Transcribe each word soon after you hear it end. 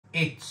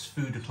It's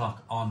food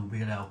o'clock on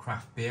Real Ale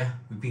Craft Beer.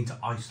 We've been to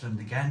Iceland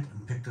again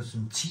and picked up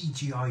some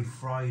TGI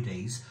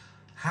Fridays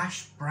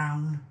hash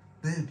brown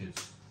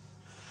burgers.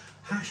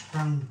 Hash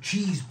brown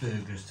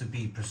cheeseburgers to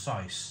be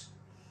precise.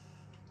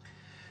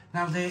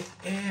 Now they're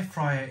air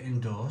fryer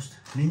endorsed,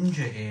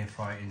 Ninja air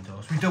fryer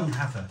endorsed. We don't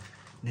have a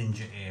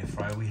Ninja air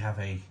fryer, we have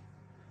a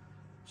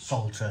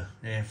Salter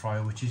air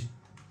fryer, which is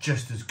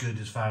just as good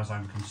as far as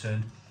I'm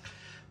concerned.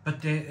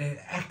 But they're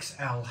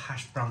XL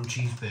hash brown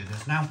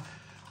cheeseburgers. Now,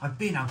 I've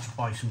been out to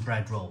buy some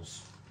bread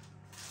rolls.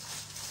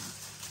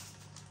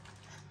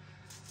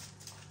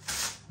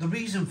 The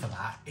reason for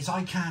that is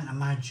I can't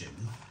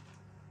imagine,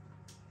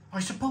 I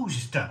suppose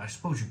it's done, I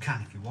suppose you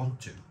can if you want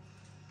to.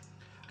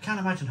 I can't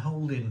imagine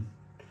holding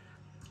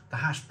the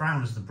hash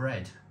brown as the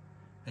bread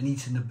and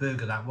eating the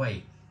burger that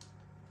way.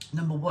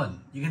 Number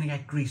one, you're going to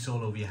get grease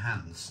all over your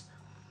hands.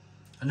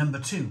 And number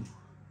two,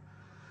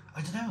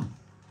 I don't know.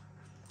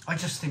 I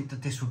just think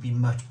that this would be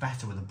much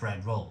better with a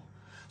bread roll.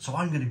 So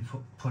I'm going to be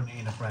putting it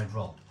in a bread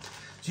roll.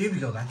 So here we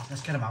go then,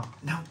 let's get them out.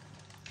 Now,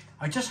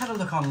 I just had a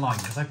look online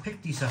because I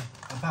picked these up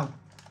about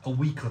a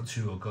week or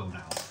two ago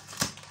now.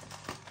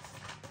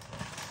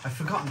 I've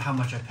forgotten how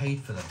much I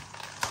paid for them.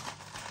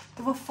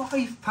 They were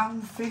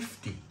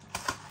 £5.50.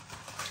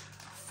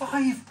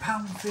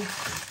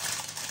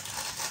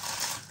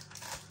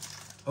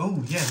 £5.50.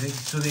 Oh yeah,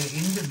 so they're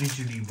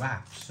individually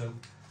wrapped, so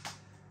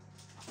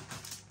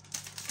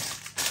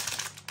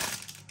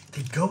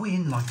they go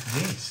in like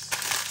this.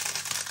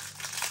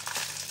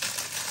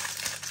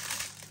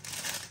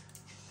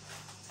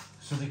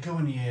 So they go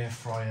in the air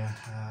fryer.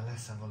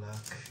 Let's have a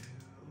look.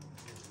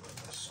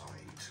 Other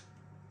side.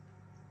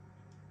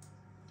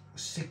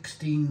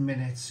 16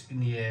 minutes in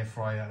the air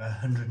fryer at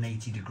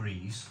 180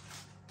 degrees.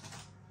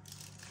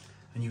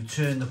 And you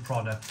turn the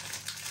product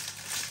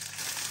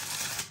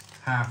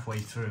halfway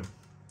through.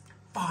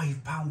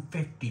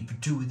 £5.50 for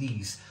two of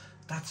these.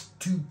 That's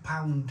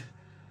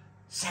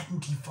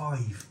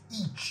 £2.75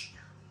 each.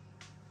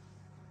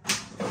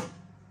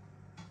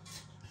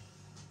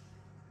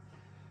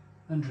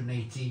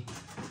 £180.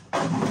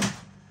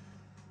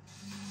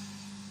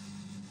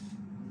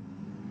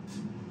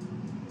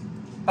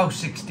 Oh,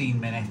 16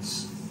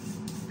 minutes.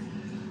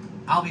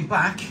 I'll be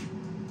back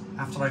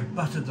after I've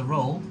buttered the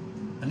roll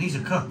and these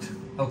are cooked.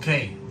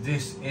 Okay,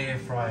 this air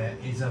fryer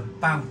is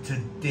about to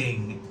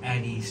ding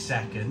any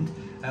second.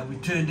 We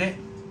turned it.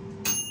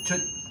 There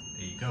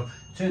you go.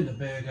 Turned the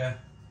burger.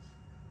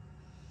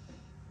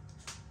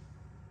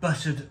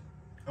 Buttered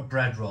a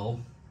bread roll.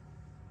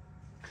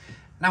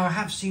 Now I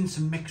have seen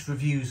some mixed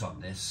reviews on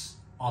this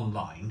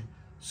online.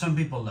 Some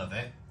people love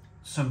it,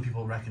 some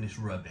people reckon it's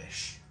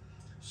rubbish.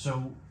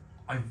 So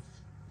I've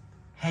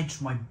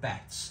hedged my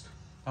bets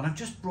and I've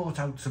just brought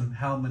out some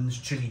Hellmann's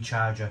Chili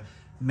Charger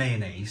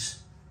mayonnaise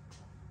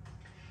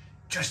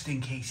just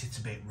in case it's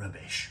a bit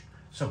rubbish.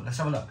 So let's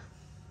have a look.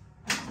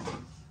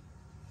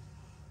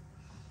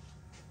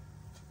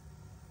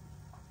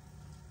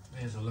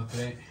 There's a look at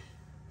it.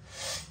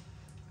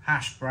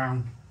 Hash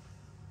brown.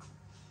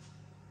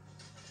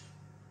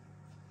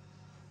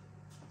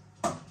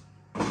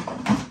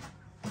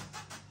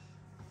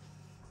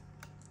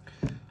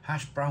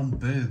 Hash brown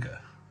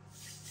burger.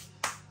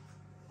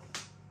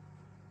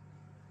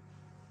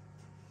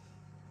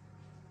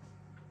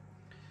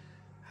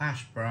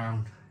 Hash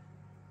brown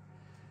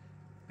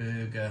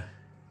burger.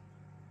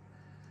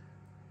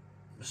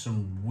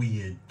 Some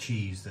weird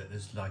cheese that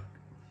is like,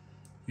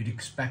 you'd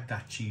expect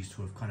that cheese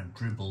to have kind of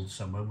dribbled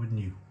somewhere,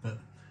 wouldn't you? But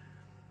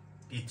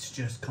it's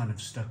just kind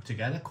of stuck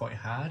together quite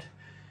hard.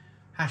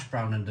 Hash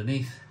brown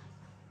underneath.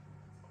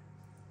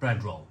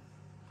 Bread roll.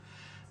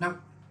 Now,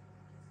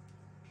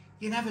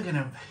 you're never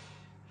gonna,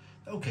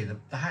 okay,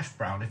 the hash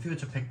brown, if you were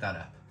to pick that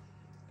up,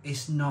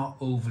 it's not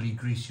overly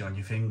greasy on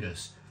your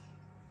fingers.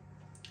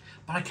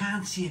 But I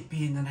can't see it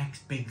being the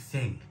next big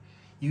thing,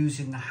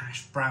 using the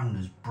hash brown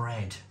as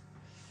bread.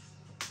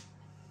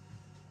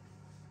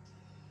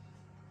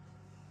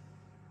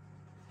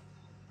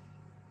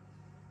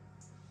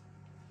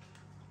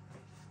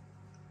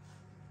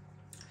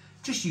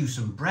 Just use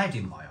some bread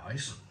in my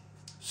eyes.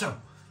 So,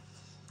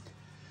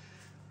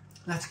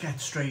 let's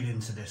get straight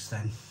into this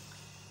then.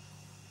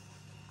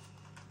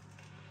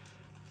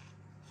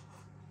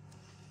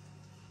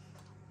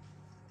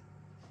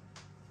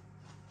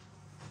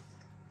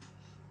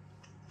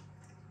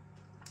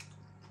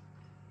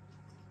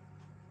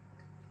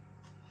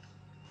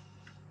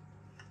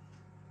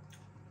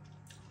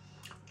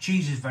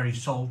 Cheese is very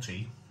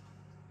salty,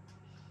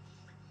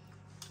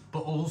 but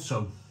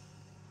also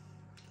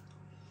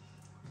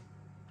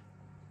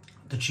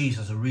the cheese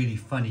has a really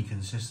funny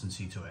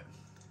consistency to it.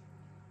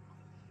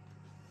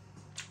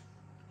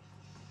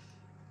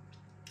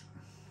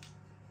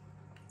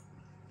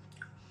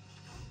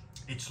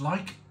 It's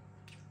like,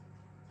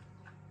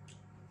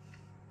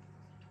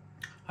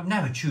 I've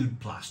never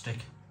chewed plastic,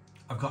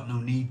 I've got no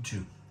need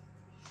to,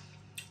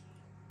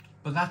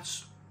 but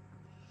that's,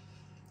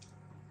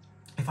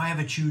 if I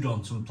ever chewed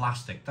on some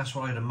plastic, that's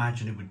what I'd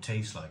imagine it would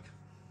taste like.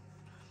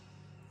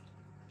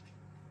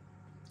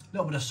 A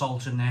little bit of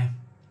salt in there,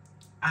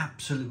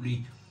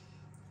 absolutely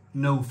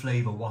no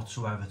flavour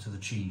whatsoever to the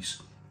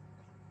cheese.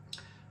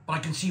 But I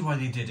can see why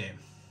they did it.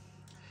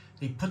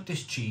 They put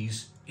this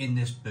cheese in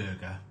this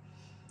burger.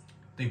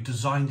 They've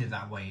designed it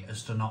that way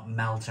as to not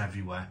melt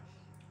everywhere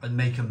and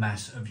make a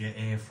mess of your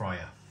air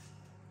fryer.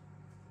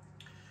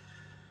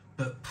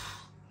 But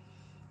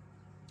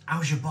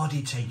how's your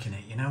body taking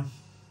it, you know?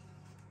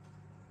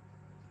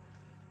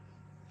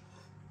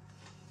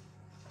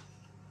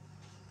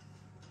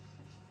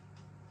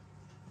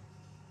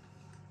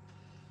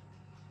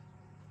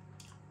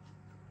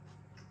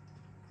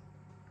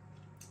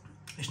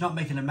 It's not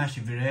making a mess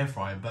of your air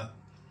fryer, but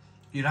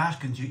you're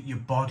asking your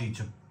body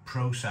to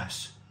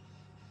process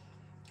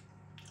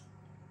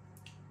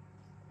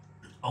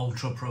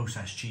ultra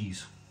processed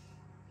cheese.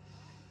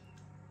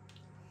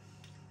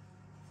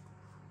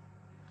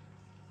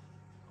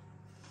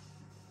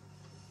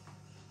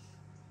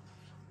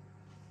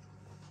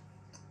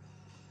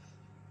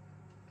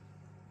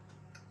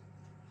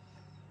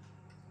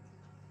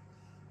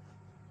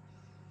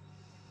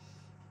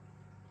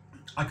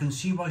 I can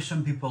see why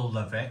some people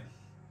love it,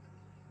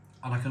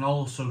 and I can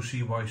also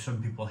see why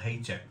some people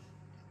hate it.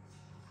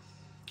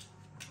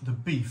 The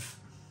beef,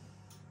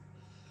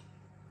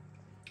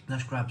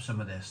 let's grab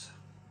some of this.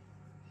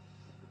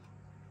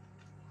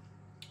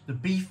 The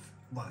beef,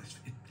 well,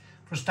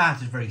 for a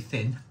start, is very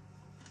thin.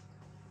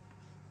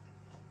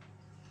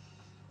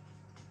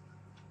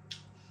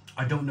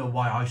 I don't know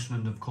why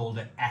Iceland have called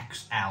it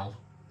XL,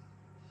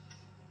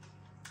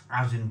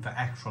 as in for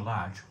extra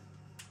large.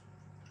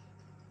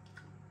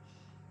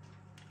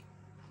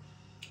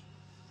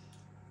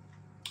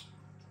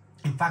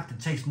 In fact, it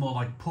tastes more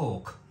like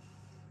pork.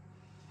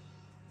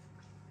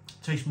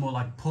 It tastes more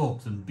like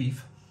pork than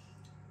beef.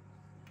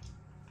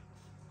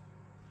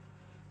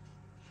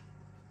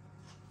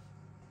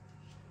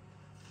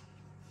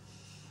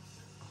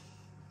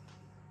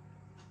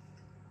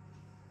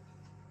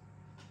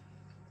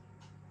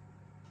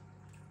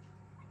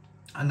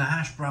 And the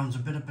hash brown's a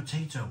bit of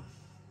potato.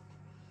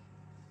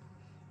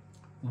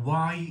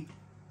 Why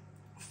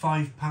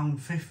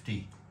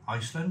 £5.50,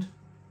 Iceland?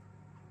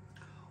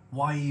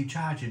 Why are you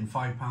charging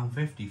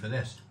 £5.50 for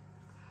this?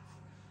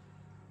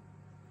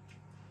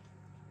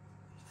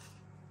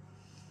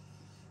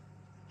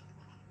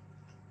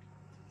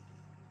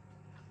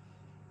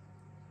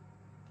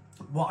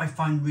 What I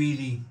find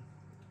really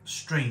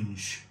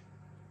strange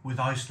with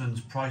Iceland's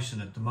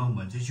pricing at the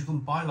moment is you can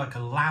buy like a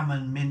lamb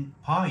and mint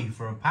pie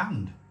for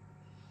 £1.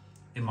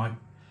 It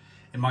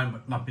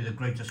might not be the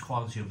greatest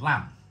quality of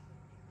lamb.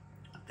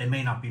 There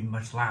may not be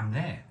much lamb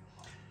there,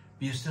 but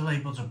you're still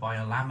able to buy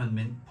a lamb and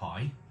mint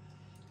pie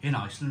in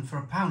Iceland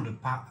for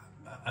 £1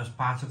 as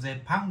part of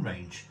their pound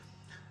range.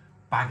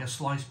 Bag of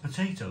sliced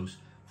potatoes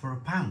for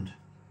 £1.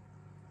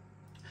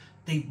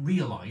 They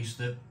realise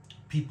that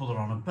people are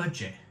on a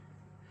budget,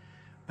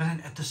 but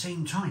then at the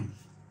same time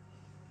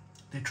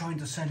they're trying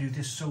to sell you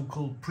this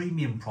so-called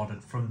premium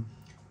product from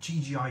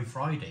TGI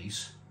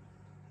Fridays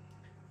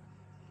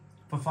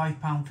for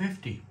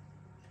 £5.50.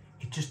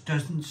 It just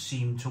doesn't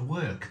seem to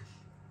work.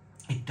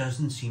 It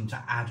doesn't seem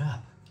to add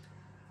up.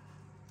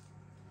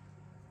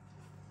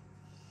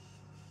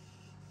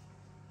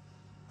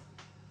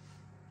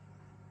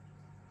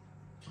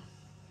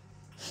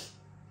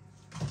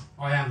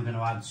 I am going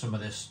to add some of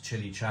this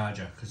chili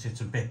charger because it's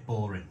a bit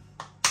boring.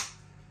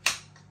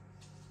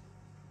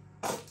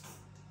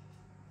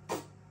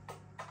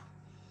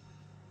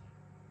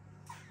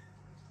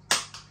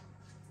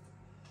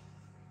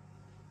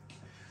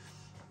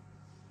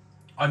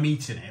 I'm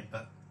eating it,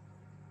 but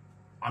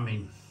I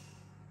mean,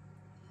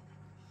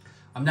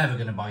 I'm never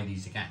going to buy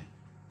these again.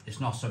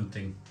 It's not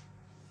something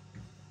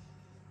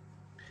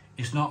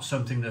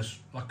that's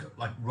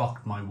like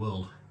rocked my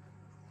world.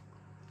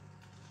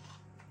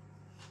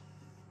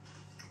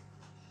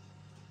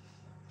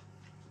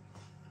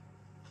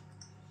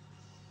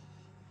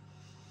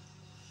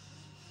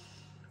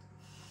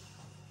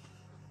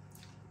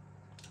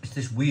 It's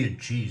this weird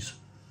cheese.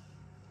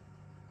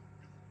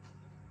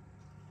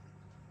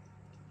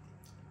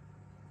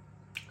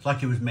 It's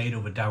like it was made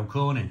over Dow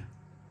Corning.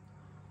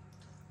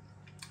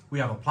 We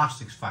have a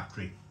plastics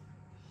factory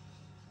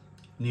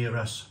near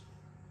us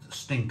that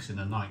stinks in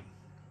the night.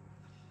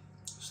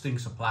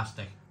 Stinks of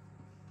plastic.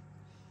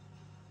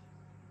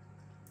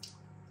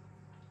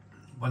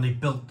 When they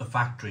built the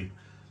factory,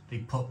 they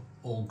put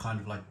all kind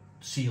of like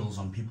seals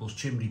on people's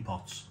chimney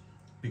pots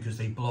because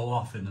they blow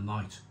off in the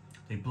night.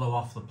 They blow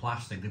off the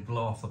plastic, they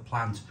blow off the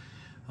plant,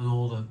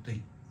 and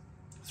they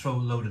throw a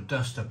load of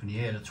dust up in the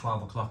air at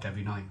 12 o'clock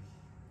every night.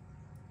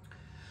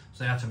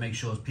 So they had to make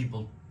sure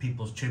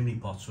people's chimney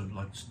pots were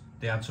like,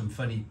 they had some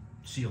funny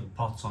sealed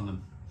pots on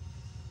them.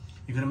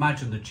 You can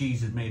imagine the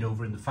cheese is made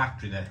over in the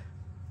factory there.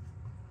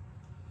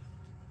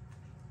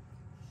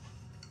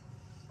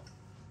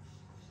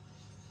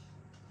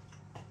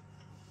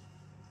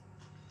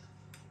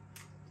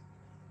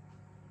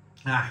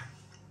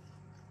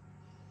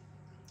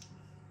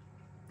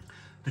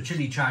 The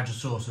chili charger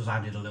sauce has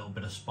added a little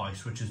bit of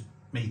spice, which has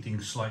made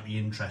things slightly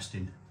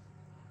interesting.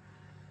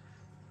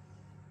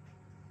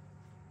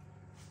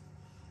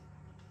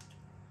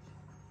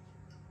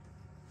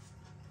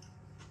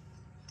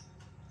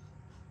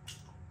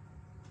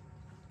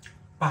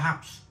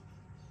 perhaps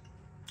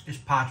it's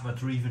part of a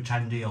 3 for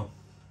 10 deal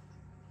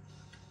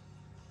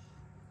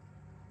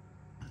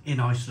in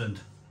Iceland,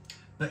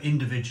 but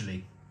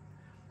individually,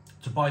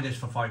 to buy this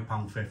for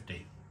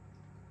 £5.50,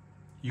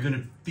 you're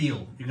gonna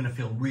feel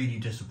really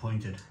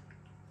disappointed.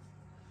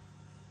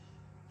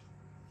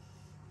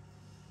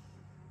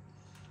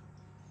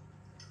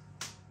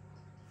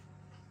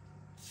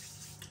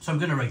 So I'm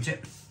gonna rate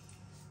it.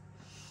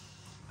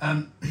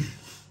 I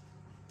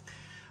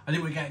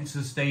think we're getting to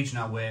the stage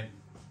now where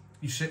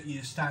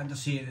you're starting to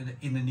see it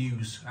in the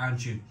news,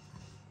 aren't you?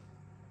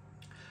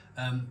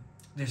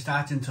 They're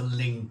starting to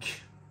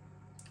link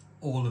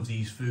all of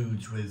these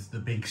foods with the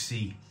big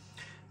C.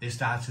 They're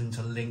starting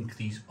to link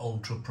these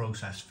ultra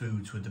processed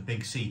foods with the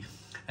big C,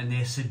 and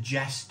they're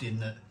suggesting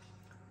that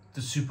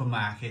the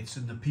supermarkets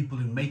and the people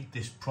who make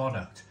this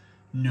product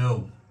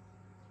know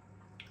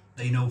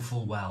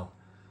full well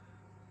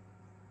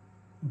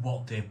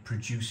what they're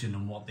producing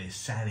and what they're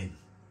selling,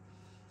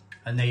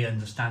 and they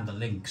understand the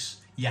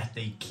links, yet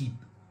they keep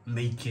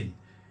making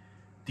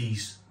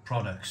these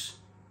products.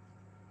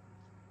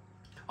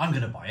 I'm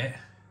going to buy it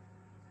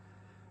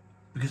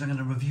because I'm going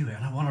to review it,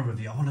 and I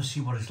want to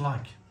see what it's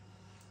like.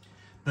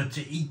 But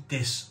to eat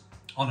this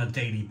on a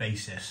daily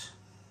basis,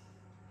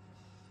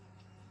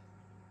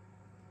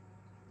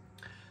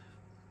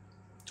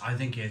 I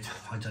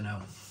don't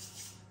know.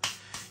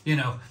 You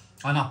know,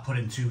 I'm not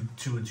putting two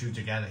and two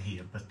together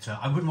here, but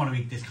I wouldn't want to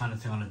eat this kind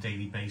of thing on a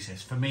daily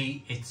basis. For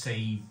me, it's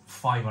a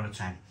 5 out of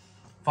 10.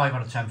 5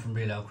 out of 10 from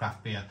Real Ale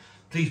Craft Beer.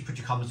 Please put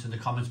your comments in the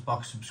comments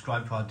box,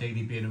 subscribe to our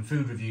daily beer and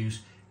food reviews,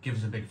 give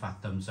us a big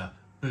fat thumbs up.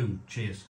 Boom, cheers.